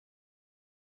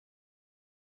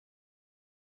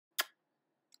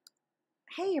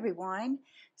Hey everyone.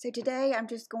 So today I'm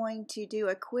just going to do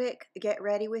a quick get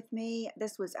ready with me.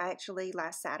 This was actually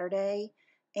last Saturday,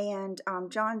 and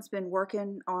John's been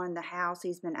working on the house.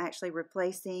 He's been actually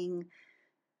replacing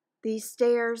these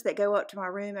stairs that go up to my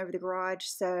room over the garage.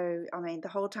 So, I mean, the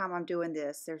whole time I'm doing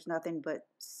this, there's nothing but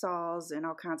saws and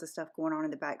all kinds of stuff going on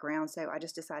in the background. So I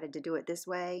just decided to do it this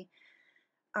way.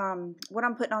 What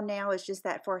I'm putting on now is just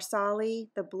that Farsali,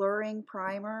 the blurring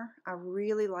primer. I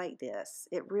really like this.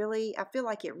 I feel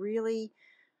like it really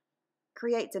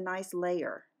creates a nice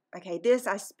layer. Okay, this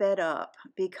I sped up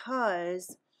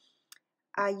because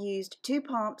I used 2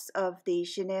 pumps of the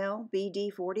Chanel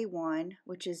BD41,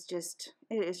 which is it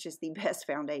is just the best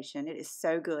foundation. It is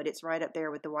so good. It's right up there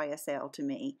with the YSL to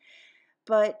me.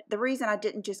 But the reason I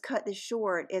didn't just cut this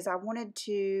short is I wanted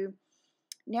to,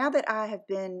 now that I have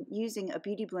been using a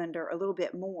beauty blender a little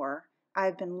bit more,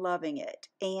 I've been loving it.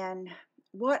 And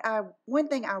one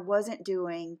thing I wasn't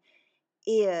doing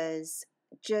is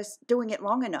just doing it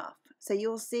long enough. So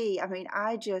you'll see, I mean,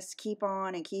 I just keep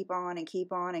on and keep on and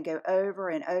keep on and go over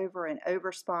and over and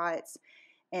over spots.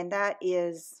 And that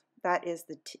is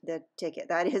the ticket.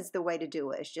 That is the way to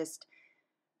do it. It's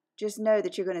just know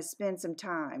that you're going to spend some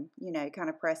time, kind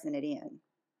of pressing it in.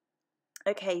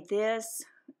 Okay,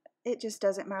 it just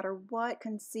doesn't matter what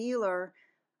concealer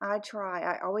I try.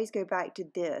 I always go back to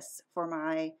this for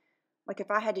my, like if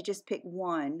I had to just pick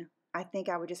one, I think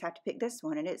I would just have to pick this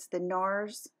one. And it's the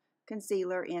NARS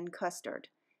concealer in Custard.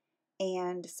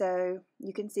 And so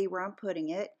you can see where I'm putting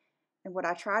it. And what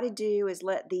I try to do is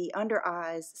let the under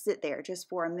eyes sit there just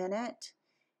for a minute.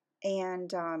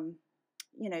 And,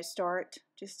 start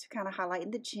just kind of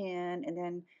highlighting the chin and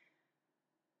then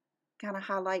kind of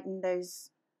highlighting those,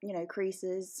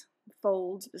 creases,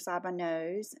 folds beside my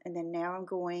nose. And then now I'm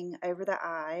going over the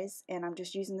eyes and I'm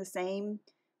just using the same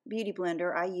beauty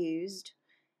blender I used.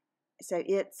 So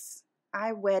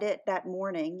I wet it that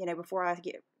morning, before I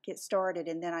get started,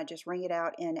 and then I just wring it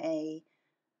out in a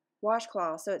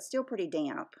washcloth, so it's still pretty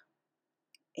damp.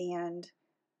 And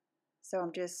so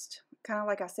I'm just, kind of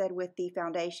like I said with the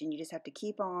foundation, you just have to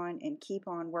keep on and keep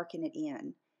on working it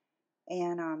in.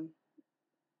 And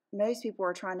most people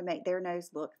are trying to make their nose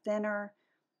look thinner.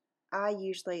 I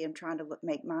usually am trying to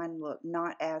make mine look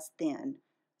not as thin.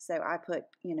 So I put,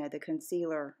 the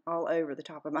concealer all over the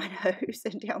top of my nose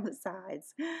and down the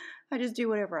sides. I just do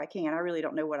whatever I can. I really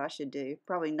don't know what I should do.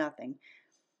 Probably nothing.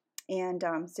 And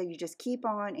so you just keep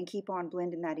on and keep on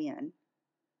blending that in.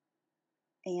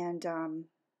 And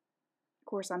of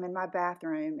course, I'm in my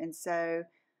bathroom, and so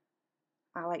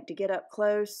I like to get up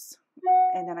close,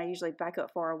 and then I usually back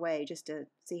up far away just to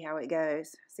see how it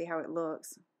goes, see how it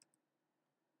looks.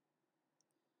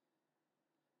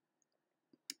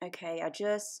 Okay, I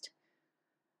just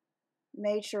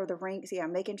made sure the rings,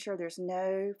 I'm making sure there's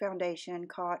no foundation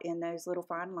caught in those little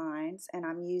fine lines, and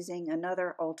I'm using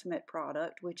another Ultimate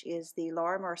product, which is the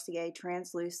Laura Mercier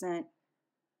Translucent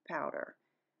Powder.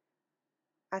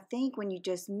 I think when you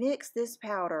just mix this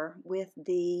powder with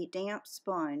the damp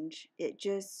sponge, it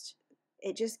just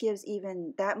gives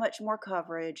even that much more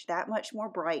coverage, that much more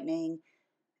brightening.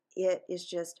 It is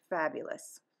just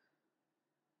fabulous.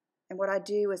 And what I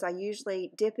do is I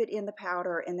usually dip it in the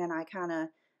powder and then I kind of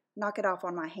knock it off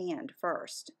on my hand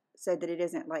first so that it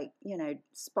isn't like,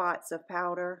 spots of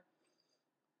powder.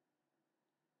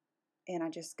 And I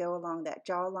just go along that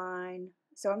jawline.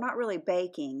 So I'm not really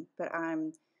baking, but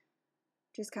I'm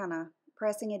just kind of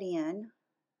pressing it in.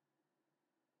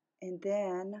 And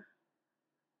then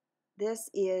this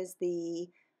is the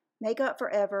Makeup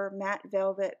Forever Matte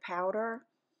Velvet Powder.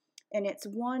 And it's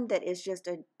one that is just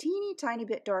a teeny tiny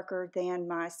bit darker than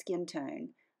my skin tone.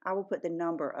 I will put the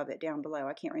number of it down below.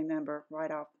 I can't remember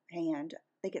right offhand.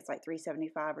 I think it's like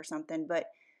 375 or something, but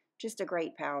just a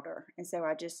great powder. And so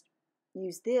I just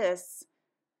use this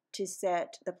to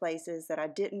set the places that I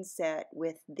didn't set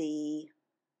with the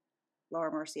Laura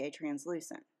Mercier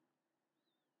Translucent.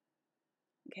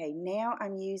 Okay, now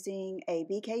I'm using a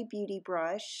BK Beauty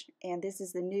brush, and this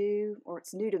is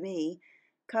it's new to me,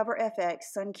 Cover FX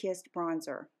Sun-Kissed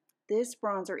Bronzer. This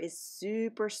bronzer is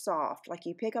super soft, like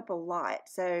you pick up a lot.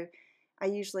 So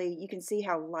you can see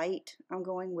how light I'm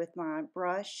going with my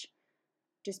brush.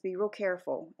 Just be real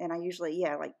careful. And I usually,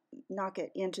 like knock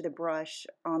it into the brush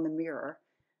on the mirror.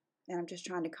 And I'm just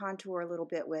trying to contour a little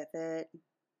bit with it.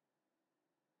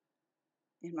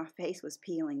 And my face was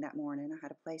peeling that morning. I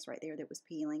had a place right there that was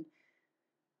peeling.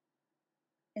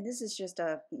 And this is just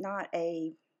not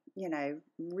a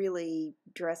really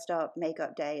dressed up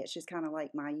makeup day. It's just kind of like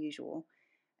my usual.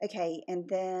 Okay, and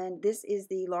then this is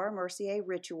the Laura Mercier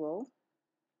Ritual.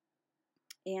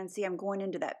 And see, I'm going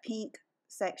into that pink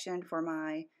section for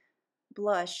my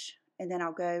blush and then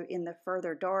I'll go in the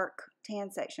further dark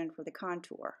tan section for the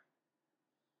contour.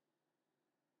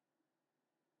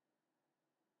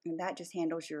 And that just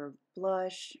handles your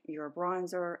blush, your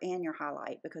bronzer, and your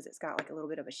highlight because it's got like a little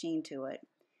bit of a sheen to it.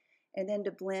 And then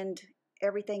to blend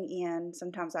everything in,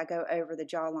 sometimes I go over the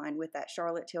jawline with that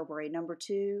Charlotte Tilbury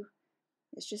 #2.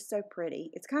 It's just so pretty.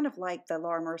 It's kind of like the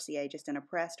Laura Mercier, just in a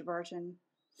pressed version.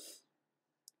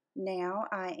 Now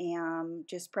I am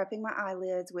just prepping my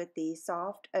eyelids with the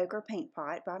Soft Ochre Paint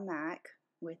Pot by MAC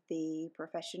with the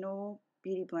Professional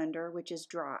Beauty Blender, which is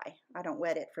dry. I don't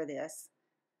wet it for this.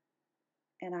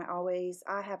 And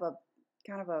I have a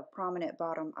kind of a prominent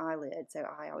bottom eyelid, so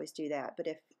I always do that. But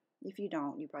if you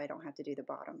don't, you probably don't have to do the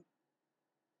bottom.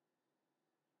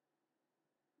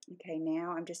 Okay,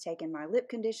 now I'm just taking my lip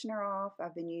conditioner off.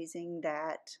 I've been using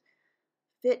that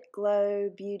Fit Glow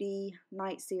Beauty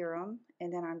Night Serum,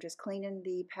 and then I'm just cleaning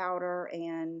the powder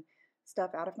and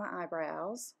stuff out of my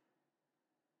eyebrows.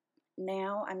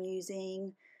 Now I'm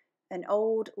using an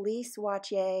old Lee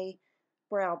Swatchier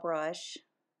brow brush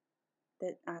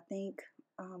that I think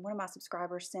one of my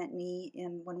subscribers sent me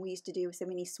when we used to do so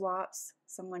many swaps.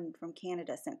 Someone from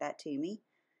Canada sent that to me.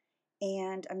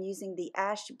 And I'm using the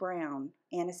Ash Brown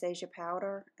Anastasia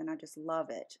powder, and I just love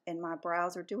it. And my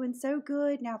brows are doing so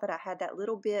good now that I had that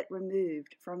little bit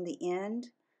removed from the end.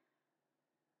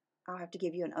 I'll have to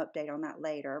give you an update on that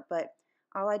later. But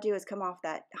all I do is come off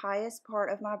that highest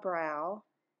part of my brow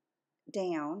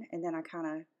down, and then I kind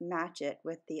of match it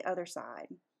with the other side.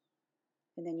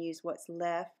 And then use what's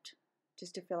left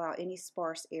just to fill out any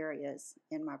sparse areas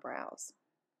in my brows.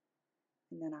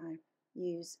 And then I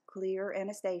use clear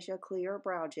Anastasia clear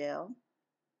brow gel.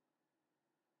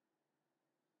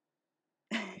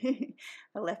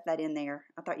 I left that in there.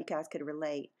 I thought you guys could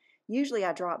relate. Usually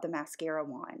I drop the mascara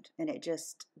wand and it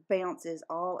just bounces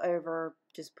all over,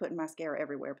 just putting mascara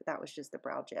everywhere, but that was just the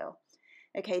brow gel.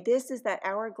 Okay, this is that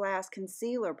Hourglass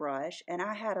concealer brush, and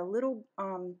I had a little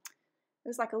it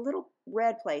was like a little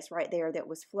red place right there that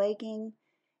was flaking,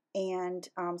 and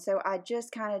so I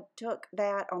just kind of took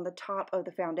that on the top of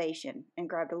the foundation and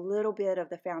grabbed a little bit of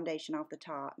the foundation off the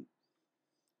top.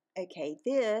 Okay,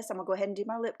 this, I'm going to go ahead and do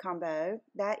my lip combo.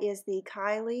 That is the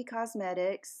Kylie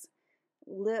Cosmetics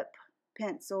lip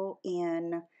pencil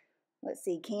in, let's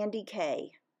see, Candy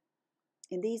K.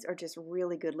 And these are just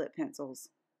really good lip pencils.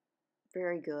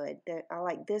 Very good. I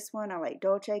like this one. I like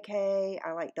Dolce K.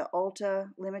 I like the Ulta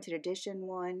limited edition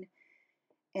one.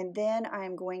 And then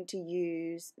I'm going to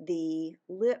use the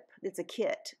lip, it's a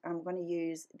kit. I'm going to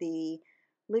use the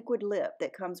liquid lip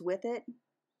that comes with it.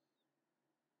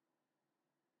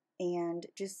 And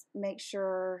just make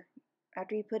sure,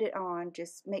 after you put it on,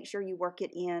 just make sure you work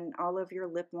it in all of your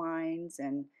lip lines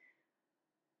and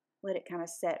let it kind of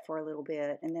set for a little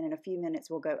bit. And then in a few minutes,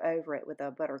 we'll go over it with a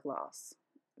butter gloss.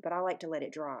 But I like to let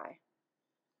it dry.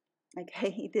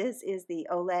 Okay, this is the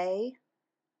Olay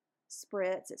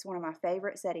Spritz. It's one of my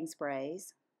favorite setting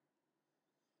sprays.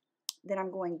 Then I'm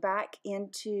going back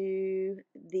into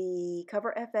the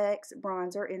Cover FX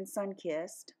bronzer in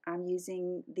Sunkissed. I'm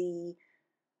using the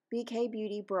BK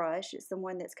Beauty brush. It's the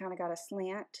one that's kind of got a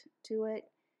slant to it.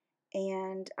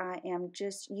 And I am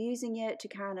just using it to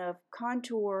kind of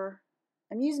contour.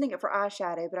 I'm using it for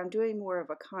eyeshadow, but I'm doing more of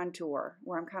a contour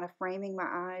where I'm kind of framing my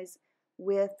eyes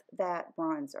with that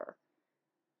bronzer.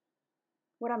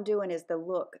 What I'm doing is the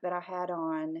look that I had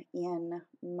on in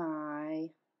my,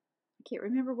 I can't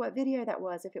remember what video that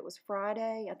was, if it was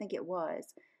Friday, I think it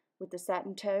was, with the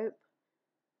Satin Taupe.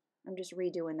 I'm just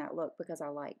redoing that look because I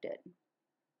liked it.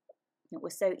 It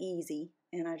was so easy,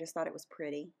 and I just thought it was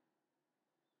pretty.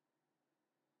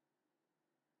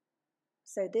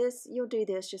 So this, you'll do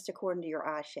this just according to your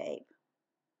eye shape.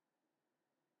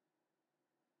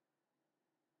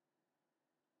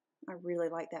 I really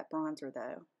like that bronzer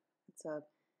though. It's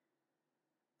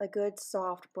a good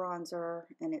soft bronzer,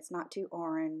 and it's not too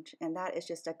orange. And that is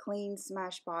just a clean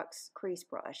Smashbox crease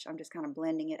brush. I'm just kind of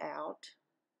blending it out.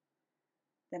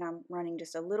 Then I'm running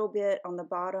just a little bit on the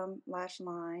bottom lash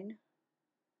line.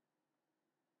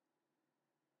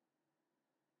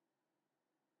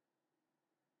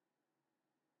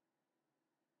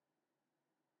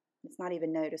 It's not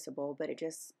even noticeable, but it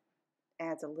just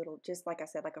adds a little, just like I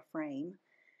said, like a frame.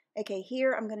 Okay,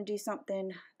 here I'm going to do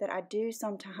something that I do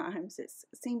sometimes. It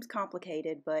seems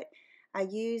complicated, but I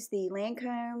use the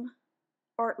Lancome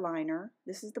Art Liner.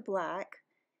 This is the black.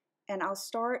 And I'll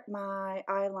start my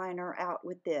eyeliner out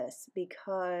with this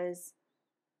because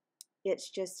it's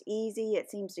just easy. It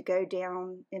seems to go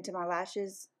down into my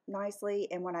lashes nicely.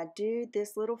 And when I do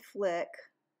this little flick,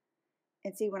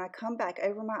 and see when I come back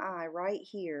over my eye right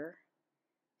here,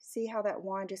 See how that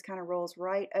wand just kind of rolls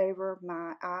right over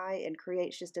my eye and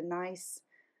creates just a nice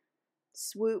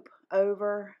swoop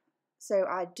over. So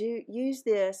I do use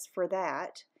this for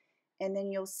that. And then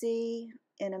you'll see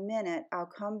in a minute, I'll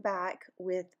come back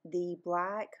with the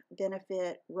black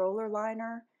Benefit roller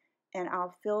liner and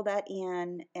I'll fill that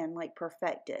in and like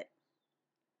perfect it.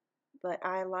 But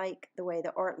I like the way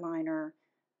the art liner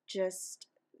just,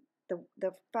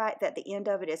 the fact that the end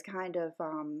of it is kind of,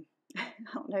 I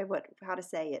don't know how to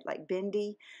say it, like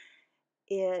bendy.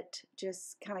 It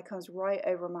just kind of comes right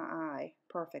over my eye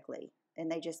perfectly.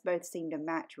 And they just both seem to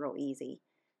match real easy.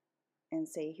 And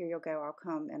see, here you'll go, I'll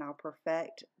come and I'll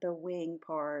perfect the wing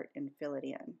part and fill it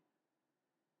in.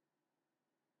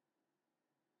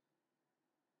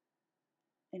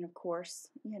 And of course,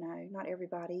 you know, not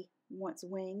everybody wants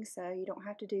wings, so you don't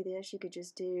have to do this. You could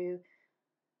just do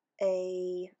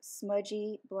a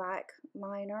smudgy black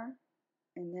liner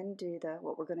and then do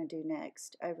what we're going to do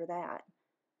next over that.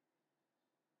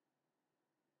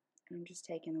 And I'm just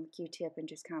taking a Q-tip and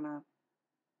just kind of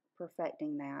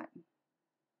perfecting that.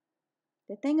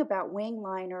 The thing about wing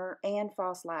liner and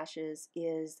false lashes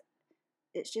is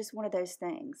it's just one of those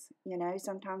things, you know,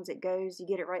 sometimes it goes, you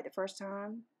get it right the first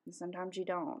time, and sometimes you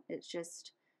don't. It's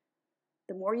just,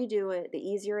 the more you do it, the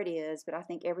easier it is, but I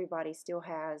think everybody still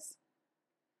has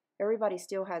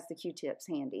the Q-tips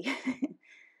handy.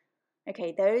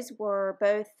 Okay, those were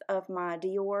both of my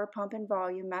Dior Pump and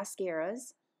Volume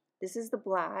mascaras. This is the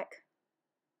black,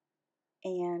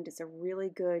 and it's a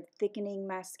really good thickening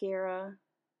mascara.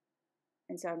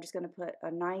 And so I'm just going to put a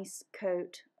nice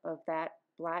coat of that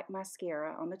black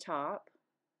mascara on the top.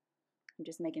 I'm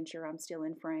just making sure I'm still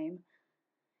in frame.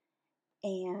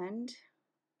 And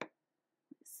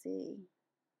let's see.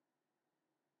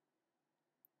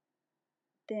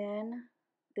 Then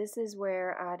this is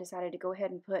where I decided to go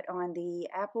ahead and put on the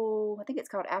apple, I think it's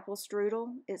called apple strudel.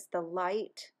 It's the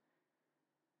light,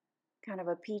 kind of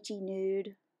a peachy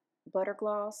nude butter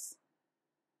gloss.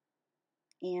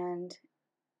 And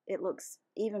it looks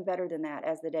even better than that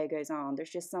as the day goes on.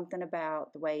 There's just something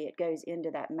about the way it goes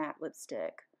into that matte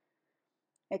lipstick.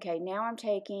 Okay, now I'm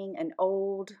taking an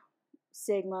old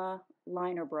Sigma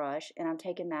liner brush and I'm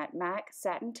taking that MAC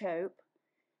Satin Taupe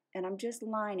and I'm just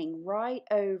lining right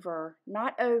over,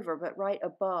 not over, but right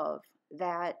above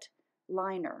that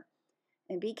liner.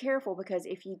 And be careful because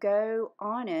if you go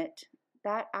on it,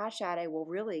 that eyeshadow will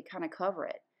really kind of cover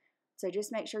it. So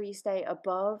just make sure you stay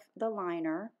above the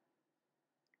liner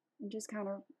and just kind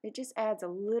of, it just adds a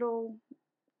little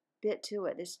bit to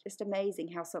it. It's just amazing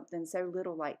how something so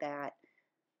little like that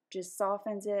just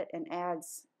softens it and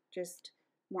adds just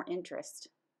more interest.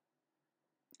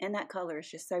 And that color is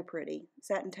just so pretty.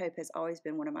 Satin Taupe has always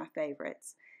been one of my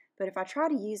favorites. But if I try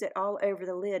to use it all over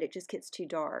the lid, it just gets too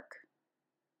dark.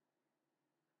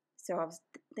 So I was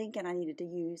thinking I needed to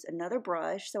use another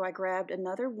brush. So I grabbed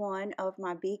another one of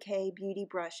my BK Beauty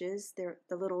brushes. They're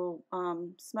the little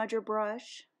smudger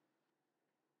brush.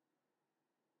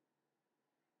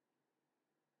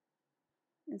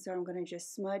 And so I'm going to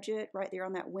just smudge it right there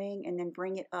on that wing and then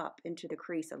bring it up into the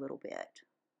crease a little bit.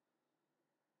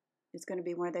 It's going to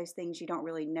be one of those things you don't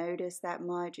really notice that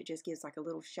much. It just gives like a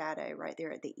little shadow right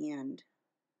there at the end.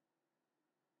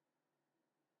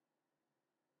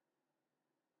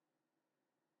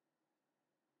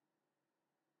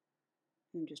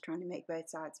 I'm just trying to make both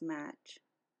sides match.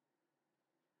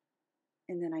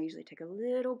 And then I usually take a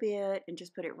little bit and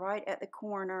just put it right at the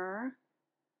corner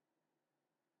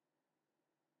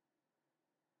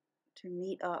to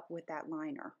meet up with that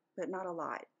liner, but not a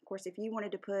lot. Of course, if you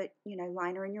wanted to put, you know,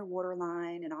 liner in your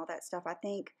waterline and all that stuff, I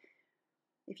think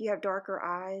if you have darker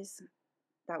eyes,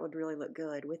 that would really look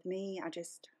good. With me, I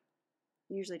just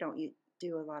usually don't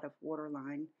do a lot of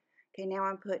waterline. Okay, now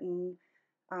I'm putting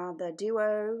the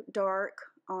Duo Dark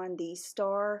on the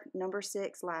Star number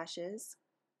 6 lashes.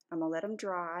 I'm going to let them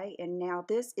dry. And now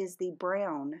this is the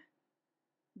brown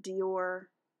Dior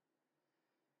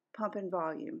Pump and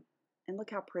Volume. And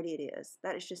look how pretty it is.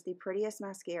 That is just the prettiest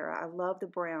mascara. I love the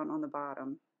brown on the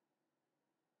bottom.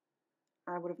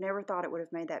 I would have never thought it would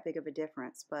have made that big of a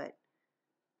difference, but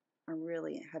I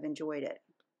really have enjoyed it.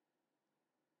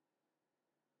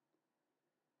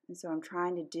 And so I'm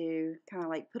trying to do, kind of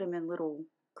like put them in little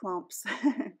clumps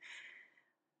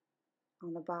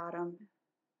on the bottom.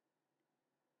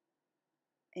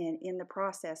 And in the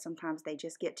process, sometimes they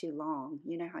just get too long.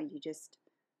 You know how you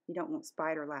don't want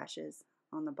spider lashes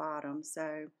on the bottom.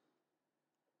 So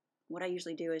what I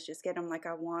usually do is just get them like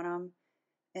I want them.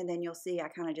 And then you'll see I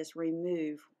kind of just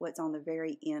remove what's on the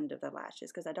very end of the lashes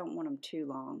because I don't want them too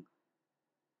long.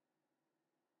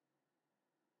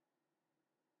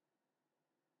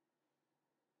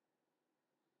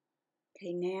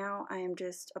 Okay, now I am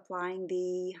just applying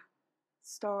the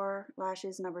Star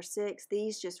Lashes number 6.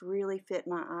 These just really fit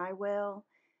my eye well.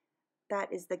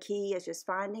 That is the key, is just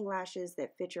finding lashes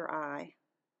that fit your eye.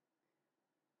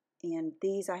 And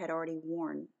these I had already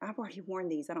worn. I've already worn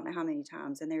these, I don't know how many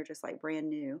times, and they're just like brand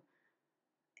new.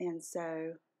 And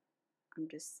so I'm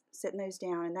just setting those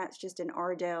down, and that's just an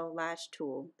Ardell lash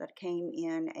tool that came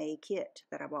in a kit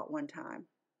that I bought one time.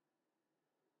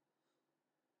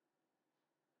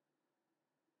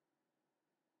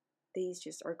 These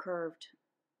just are curved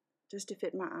just to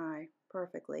fit my eye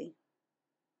perfectly.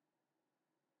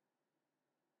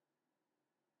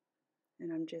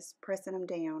 And I'm just pressing them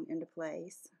down into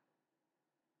place.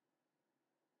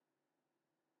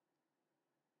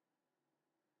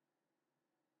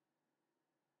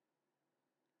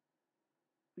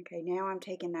 Okay, now I'm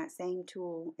taking that same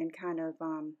tool and kind of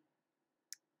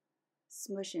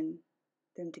smushing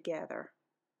them together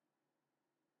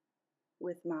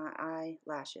with my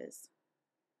eyelashes,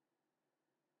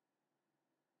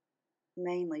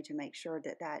 mainly to make sure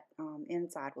that that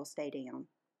inside will stay down,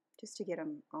 just to get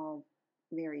them all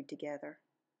married together.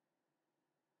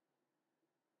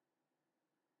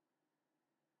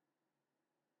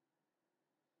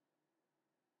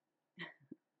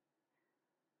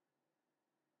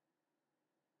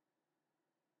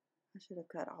 I should have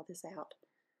cut all this out.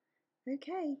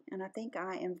 Okay, and I think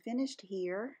I am finished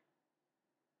here.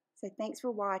 So thanks for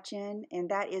watching,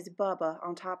 and that is Bubba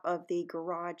on top of the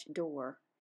garage door.